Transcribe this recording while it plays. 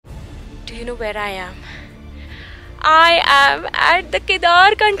Do you know where I am? I am at the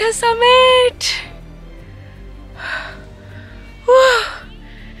Kedarkantha Summit.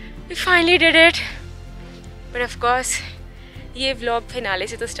 We finally did it. But of course, ये vlog finale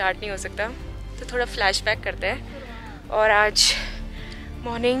से तो start नहीं हो सकता, तो थोड़ा flashback करते हैं और आज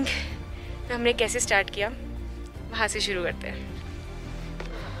morning में हमने कैसे start किया वहाँ से शुरू करते हैं.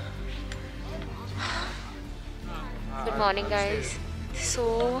 Good morning guys. So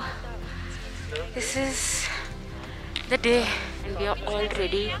this is the day and we are all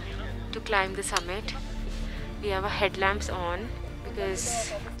ready to climb the summit. We have our headlamps on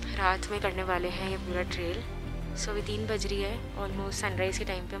because रात में करने वाले हैं ये पूरा trail. So अभी 3 बज रही है, almost sunrise के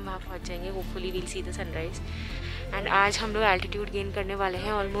टाइम पे हम वहाँ पहुँच जाएंगे. Hopefully we'll see the sunrise. And आज हम लोग altitude gain करने वाले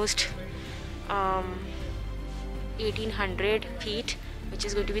हैं almost 1800 feet, which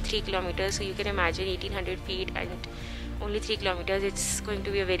is going to be 3 kilometers. So you can imagine 1800 feet and only 3 kilometers. It's going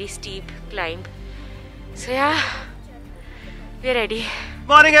to be a very steep climb. So yeah, we're ready.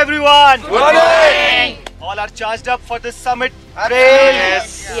 Morning everyone! Good morning! All are charged up for this summit trail?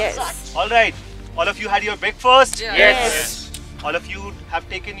 Yes. Alright, all of you had your breakfast? Yes. All of you have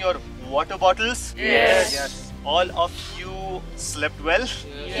taken your water bottles? Yes. All of you slept well?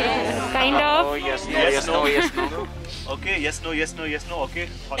 Yes. Kind of. Oh yes, no, Yes, yes, no. no, yes, no. Okay, yes, no, yes, no, yes, no, okay.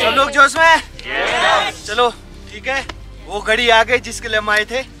 सब लोग जोश में? Yes. चलो ठीक है, वो घड़ी आ गई जिसके लिए हम आए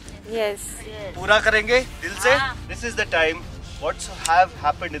थे. Yes. पूरा करेंगे दिल से. This is the time. What have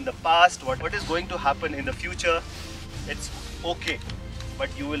happened in the past, what is going to happen in the future, it's okay. But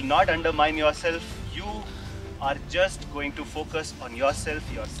you will not undermine yourself. You are just going to focus on yourself,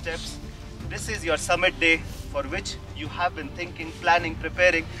 your steps. This is your summit day for which you have been thinking, planning,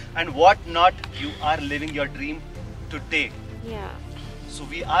 preparing and what not. You are living your dream today. Yeah. So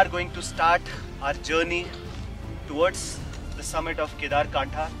we are going to start our journey towards the summit of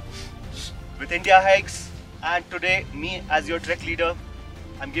Kedarkantha with India Hikes. And today, me as your trek leader,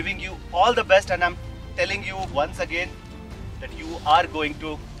 I'm giving you all the best and I'm telling you once again that you are going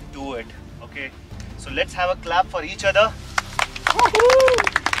to do it. Okay? So let's have a clap for each other.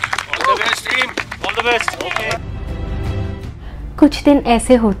 All the best team. All the best. Okay. कुछ दिन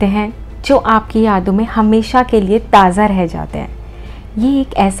ऐसे होते हैं जो आपकी यादों में हमेशा के लिए ताज़ा रह जाते हैं. ये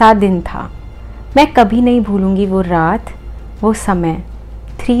एक ऐसा दिन था. मैं कभी नहीं भूलूंगी वो रात, वो समय.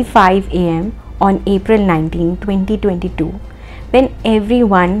 3:05 AM on April 19, 2022, when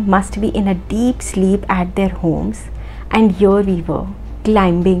everyone must be in a deep sleep at their homes, and here we were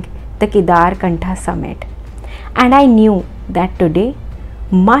climbing the Kedarkantha Summit. And I knew that today,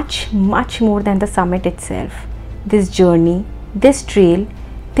 much more than the summit itself, this journey, this trail,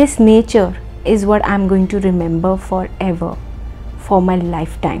 this nature is what I'm going to remember forever, for my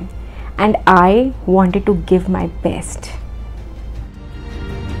lifetime. And I wanted to give my best.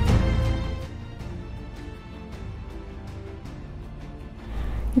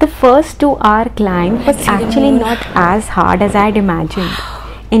 The first 2-hour climb was actually not as hard as I had imagined.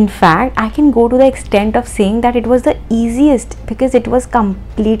 In fact, I can go to the extent of saying that it was the easiest because it was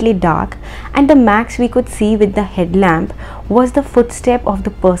completely dark and the max we could see with the headlamp was the footstep of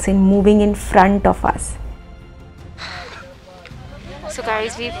the person moving in front of us. So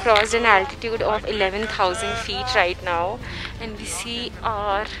guys, we've crossed an altitude of 11,000 feet right now and we see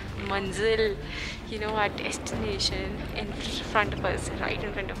our manzil, you know, our destination in front of us, right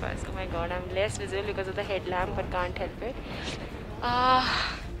in front of us. Oh my god, I'm less visible because of the headlamp but can't help it.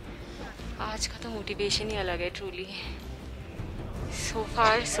 आज का तो motivation ही अलग है truly. So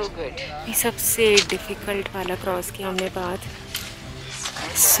far so good. ये सबसे difficult वाला cross किया हमने बाद.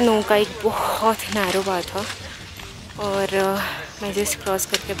 स्नो का एक बहुत नैरो बात था और मैं जस्ट क्रॉस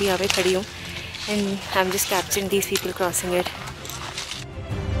करके अभी यहाँ पे खड़ी हूँ and I'm just capturing these people crossing it.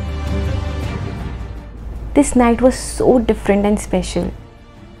 This night was so different and special.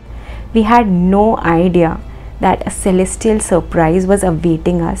 We had no idea that a celestial surprise was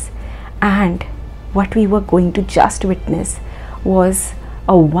awaiting us, and what we were going to just witness was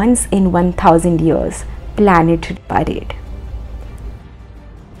a once in 1,000 years planetary parade.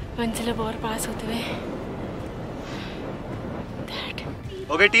 मंजिल और पास होते हुए.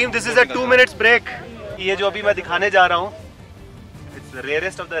 Okay team, this is a 2 minutes break. ये जो अभी मैं दिखाने जा रहा हूँ, it's the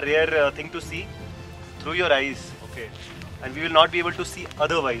rarest of the rare thing to see through your eyes. Okay, and we will not be able to see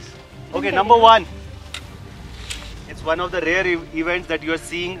otherwise. Okay, number 1. It's one of the rare events that you are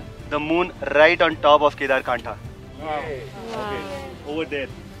seeing the moon right on top of Kedarkantha. Wow. Okay, over there.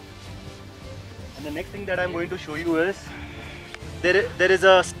 And the next thing that I'm going to show you is there is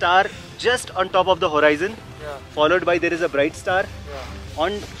a star just on top of the horizon, followed by there is a bright star.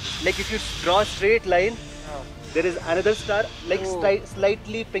 On, like if you draw a straight line, there is another star like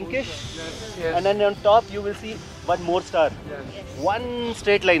slightly pinkish, and then on top you will see one more star. One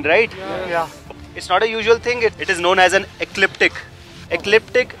straight line, right? Yeah. It's not a usual thing. It is known as an ecliptic.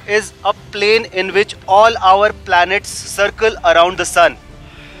 Ecliptic is a plane in which all our planets circle around the sun.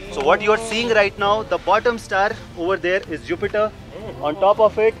 So what you are seeing right now, the bottom star over there is Jupiter. On top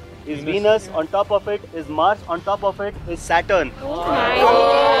of it is Venus. On top of it is Mars. On top of it is Saturn. Oh my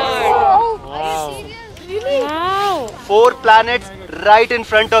God. Wow. Really? Wow. 4 planets right in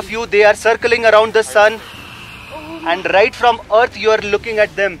front of you. They are circling around the sun. And right from Earth you are looking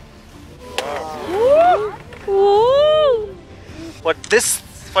at them. For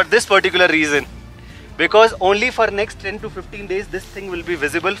this particular reason, because only for next 10 to 15 days this thing will be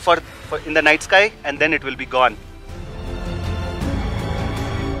visible for in the night sky, and then it will be gone.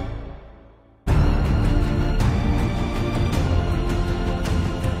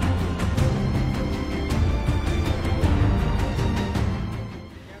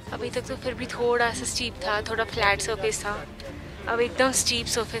 अभी तक तो फिर भी थोड़ा सा steep था, थोड़ा flat surface था. अब एकदम स्टीप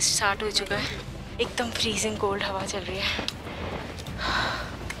सरफेस स्टार्ट हो चुका है. एकदम फ्रीजिंग कोल्ड हवा चल रही है.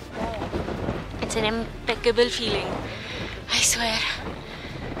 It's an impeccable feeling. I swear.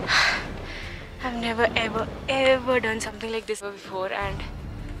 I've never ever done something like this before, and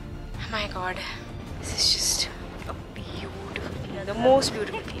my God, this is just a beautiful feeling, the most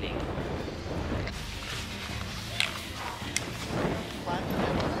beautiful feeling.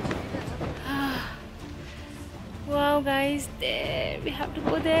 Wow, guys, there we have to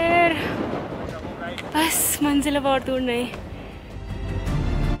go there. बस मंजिल अब और दूर नहीं.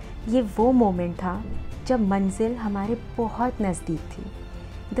 ये वो moment था जब मंजिल हमारे बहुत नज़दीक थी.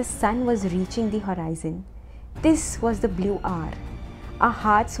 The sun was reaching the horizon. This was the blue our. Our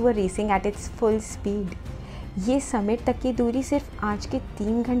hearts were racing at its full speed. ये समिट तक की दूरी सिर्फ आज के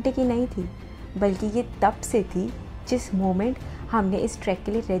 3 घंटे की नहीं थी, बल्कि ये तब से थी जिस मोमेंट हमने इस ट्रैक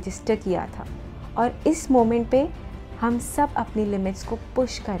के लिए रजिस्टर किया था. और इस मोमेंट पे हम सब अपनी लिमिट्स को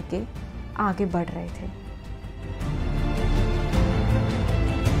पुश करके आगे बढ़ रहे थे.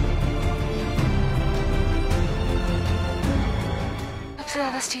 सबसे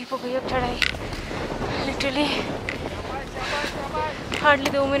ज़्यादा स्टीप हो गई अब चढ़ाई. लिटरली हार्डली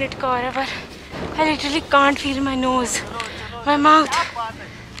 2 मिनट का और है, पर I literally can't feel my nose, my mouth.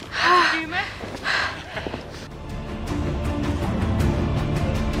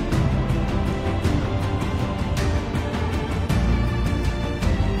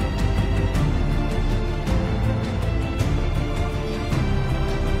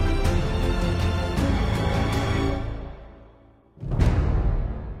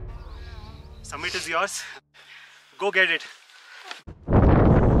 Summit is yours. Go get it.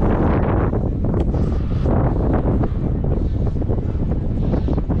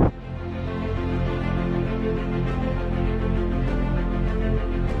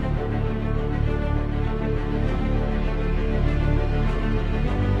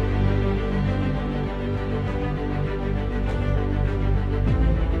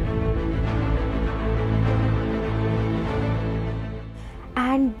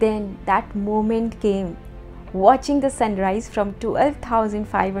 And then that moment came, watching the sunrise from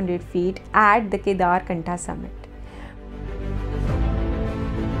 12,500 feet at the Kedarkantha Summit.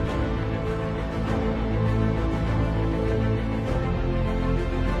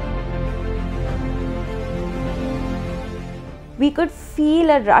 We could feel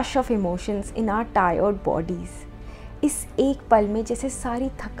a rush of emotions in our tired bodies. इस एक पल में जैसे सारी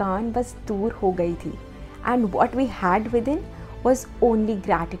थकान बस दूर हो गई थी. And what we had within was only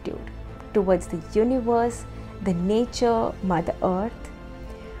gratitude towards the universe, the nature, Mother Earth.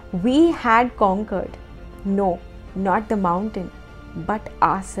 We had conquered, no, not the mountain, but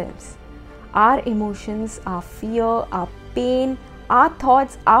ourselves. Our emotions, our fear, our pain, our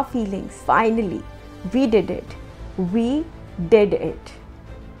thoughts, our feelings. Finally, we did it. We did it.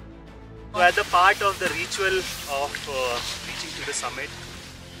 So as a part of the ritual of reaching to the summit,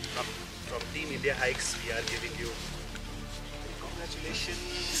 from Team India Hikes, we are giving you congratulations.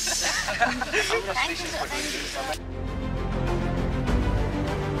 Congratulations for doing the summit.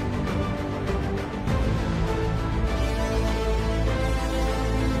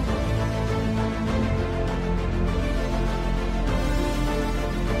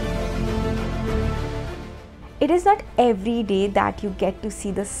 It is not every day that you get to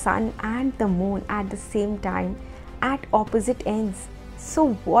see the sun and the moon at the same time at opposite ends.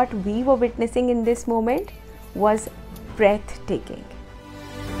 So what we were witnessing in this moment was breathtaking.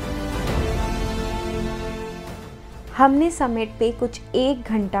 हमने summit पे कुछ 1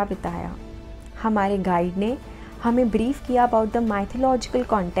 घंटा बिताया. हमारे guide ने हमें brief किया about the mythological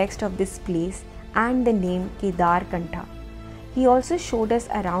context of this place and the name Kedarkantha. He also showed us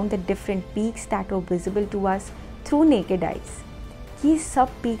around the different peaks that were visible to us through naked eyes. ये सब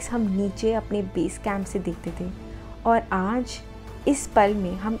peaks हम नीचे अपने बेस कैंप से देखते थे और आज इस पल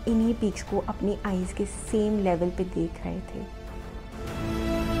में हम इन्हीं peaks को अपनी आईज के सेम लेवल पे देख रहे थे.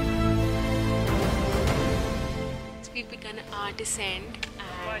 We've begun our descent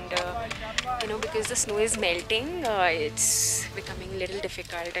and because the snow is melting, it's becoming a little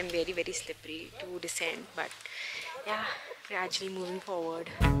difficult and very, very slippery to descend, but yeah, gradually moving forward.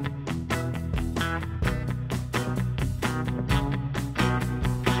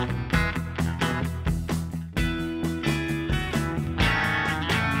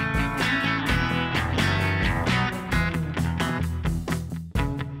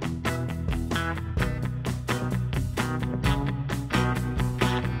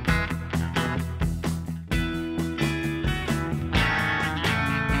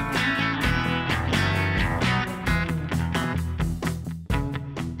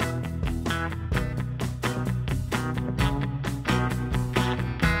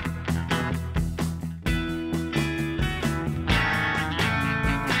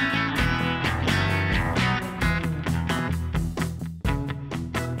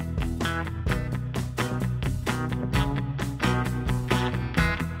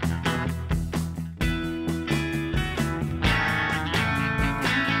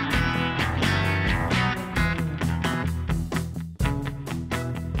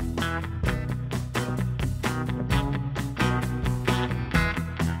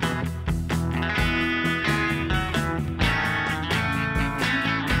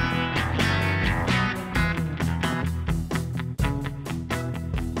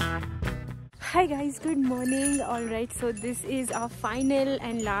 Hi guys, good morning. Alright, so this is our final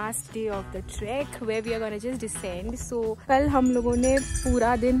and last day of the trek where we are gonna just descend. So कल हम लोगों ने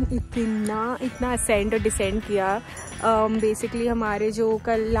पूरा दिन इतना ascend और descend किया. Basically हमारे जो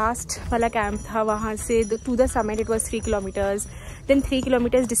कल last वाला camp था वहाँ से to the summit it was 3 kilometers. Then 3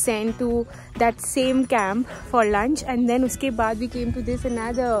 kilometers descend to that same camp for lunch, and then उसके बाद we came to this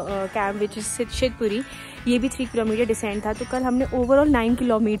another camp which is Shitpuri. ये भी 3 किलोमीटर डिसेंट था. तो कल हमने ओवरऑल 9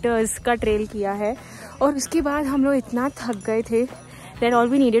 किलोमीटर्स का ट्रेल किया है और उसके बाद हम लोग इतना थक गए थे that all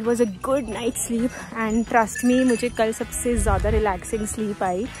we needed was a good night sleep. And trust me, मुझे कल सबसे ज़्यादा relaxing sleep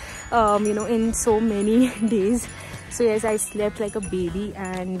I in so many days. So yes, I slept like a baby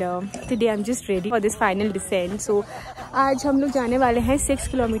and today I'm just ready for this final descent. So आज हम लोग जाने वाले हैं 6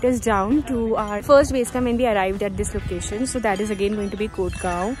 kilometers down to our first base camp when we arrived at this location. So that is again going to be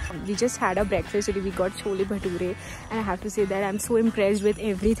Kodgaon. We just had our breakfast today. We got chole bhature and I have to say that I'm so impressed with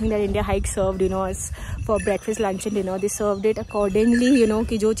everything that India Hike served us for breakfast, lunch and dinner. They served it accordingly,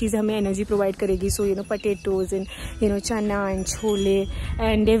 कि जो चीज़ हमें energy provide करेगी. So potatoes and chana and chole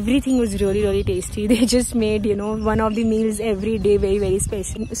and everything was really, really tasty. They just made one of the meals every day very, very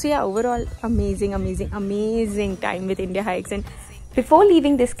special. So yeah, overall amazing time with India Hikes. And before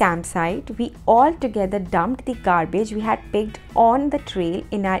leaving this campsite, we all together dumped the garbage we had picked on the trail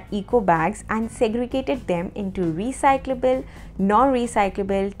in our eco bags and segregated them into recyclable,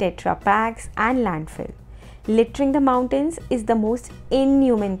 non-recyclable Tetra packs and landfill. Littering the mountains is the most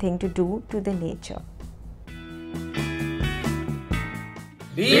inhuman thing to do to the nature.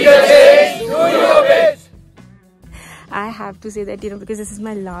 Be the change, do your best. I have to say that because this is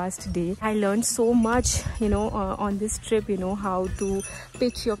my last day, I learned so much on this trip, how to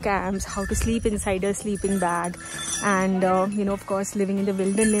pitch your camps, how to sleep inside a sleeping bag, and of course living in the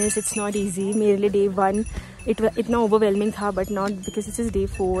wilderness, it's not easy. मेरे लिए day 1 इतना overwhelming था, but not because this is day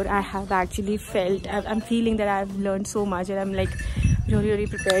 4. I have actually I'm feeling that I've learned so much and I'm like really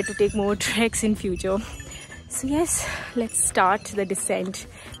prepared to take more treks in future. So yes, let's start the descent.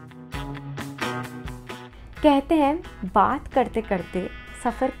 कहते हैं बात करते करते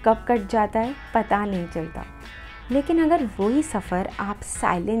सफ़र कब cut जाता है पता नहीं चलता, लेकिन अगर वही सफ़र आप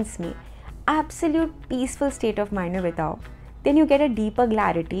साइलेंस में absolute peaceful state of mind में बिताओ, then you get a deeper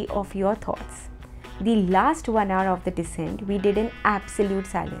clarity of your thoughts. The last 1 hour of the descent we did in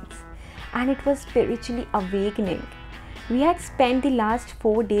absolute silence and it was spiritually awakening. We had spent the last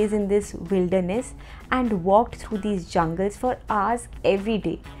 4 days in this wilderness and walked through these jungles for hours every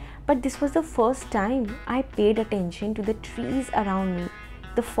day. But this was the first time I paid attention to the trees around me,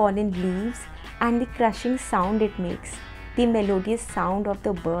 the fallen leaves and the crushing sound it makes, the melodious sound of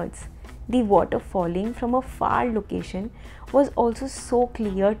the birds. The water falling from a far location was also so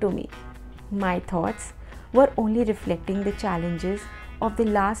clear to me. My thoughts were only reflecting the challenges of the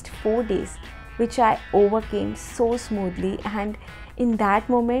last 4 days, which I overcame so smoothly, and in that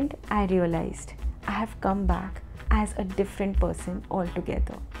moment I realized I have come back as a different person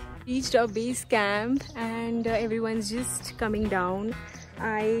altogether. Reached our base camp and everyone's just coming down.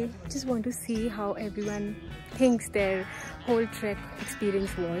 I just want to see how everyone thinks their whole trek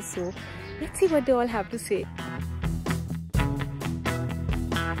experience was. So let's see what they all have to say.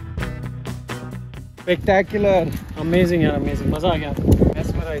 Spectacular, amazing यार, amazing, मजा आ गया,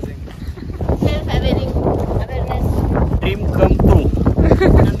 mesmerizing, self-awareness, dream come true,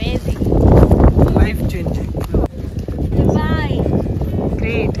 amazing, life changing, Dubai,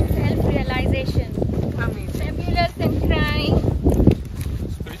 Great. self-realization, Amazing. fabulous and crying,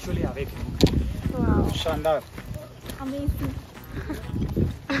 spiritually awakening, Wow. शानदार, amazing,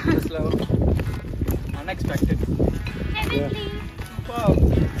 just love, unexpected, heavenly, wow,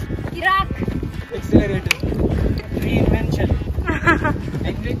 Iraq, exhilarating, reinvention,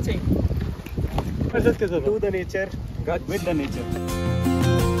 enriching, To the nature, with the nature.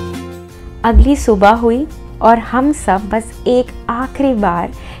 अगली सुबह हुई और हम सब बस एक आखिरी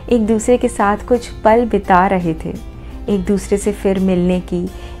बार एक दूसरे के साथ कुछ पल बिता रहे थे, एक दूसरे से फिर मिलने की,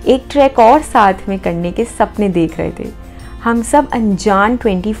 एक ट्रैक और साथ में करने के सपने देख रहे थे। हम सब अनजान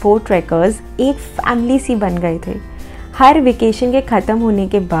 24 ट्रैकर्स एक फैमिली सी बन गए थे। हर वेकेशन के ख़त्म होने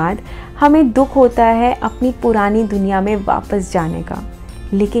के बाद हमें दुख होता है अपनी पुरानी दुनिया में वापस जाने का,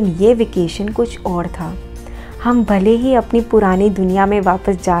 लेकिन ये वेकेशन कुछ और था। हम भले ही अपनी पुरानी दुनिया में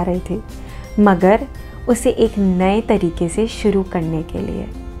वापस जा रहे थे, मगर उसे एक नए तरीके से शुरू करने के लिए।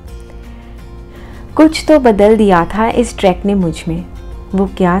 कुछ तो बदल दिया था इस ट्रैक ने मुझ में। वो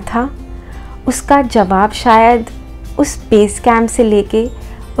क्या था? उसका जवाब शायद उस बेस कैंप से लेके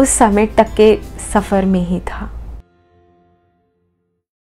उस समिट तक के सफ़र में ही था।